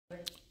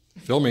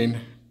Filming.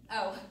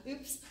 Oh,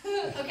 oops.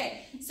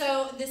 Okay,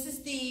 so this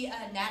is the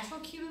natural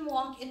Cuban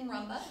walk in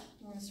Rumba.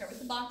 We're going to start with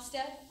the box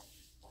step.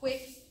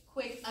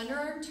 Quick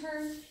underarm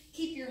turn.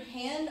 Keep your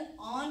hand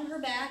on her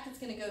back. It's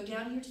going to go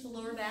down here to the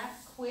lower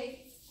back.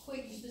 Quick.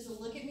 You're supposed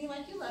to look at me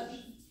like you love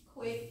me.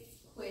 Quick,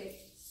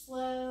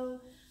 slow.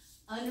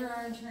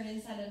 Underarm turn,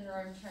 inside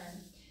underarm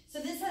turn. So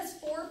this has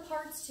 4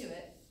 parts to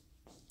it.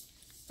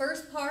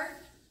 First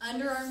part,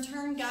 underarm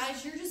turn.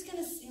 Guys, you're just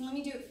going to, let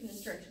me do it from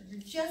this direction. You're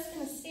just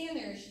going to stand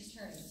there as she's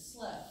turning.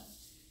 Slow.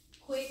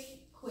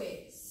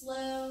 Quick,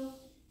 slow.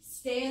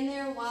 Stand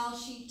there while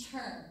she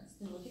turns.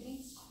 Then look at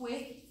me.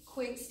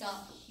 Quick,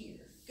 stop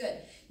here. Good.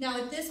 Now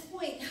at this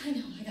point, I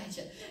know, I got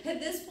you. At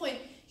this point,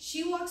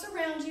 she walks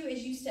around you as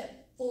you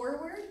step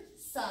forward,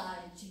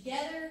 side,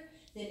 together,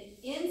 then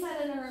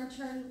inside underarm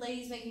turn.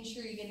 Ladies, making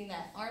sure you're getting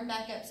that arm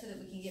back up so that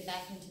we can get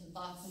back into the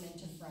box and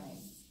into frame.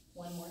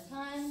 One more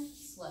time,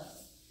 slow.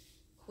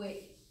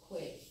 Quick,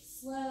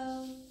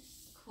 slow.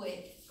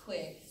 Quick,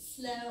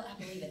 slow. I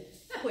believe it.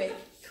 Quick,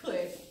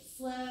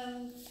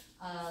 slow.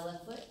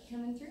 Left foot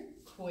coming through.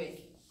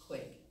 Quick,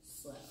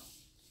 slow.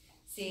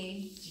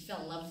 See, she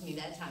fell in love with me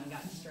that time and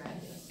got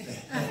distracted.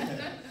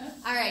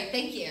 All right,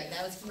 thank you.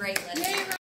 That was great.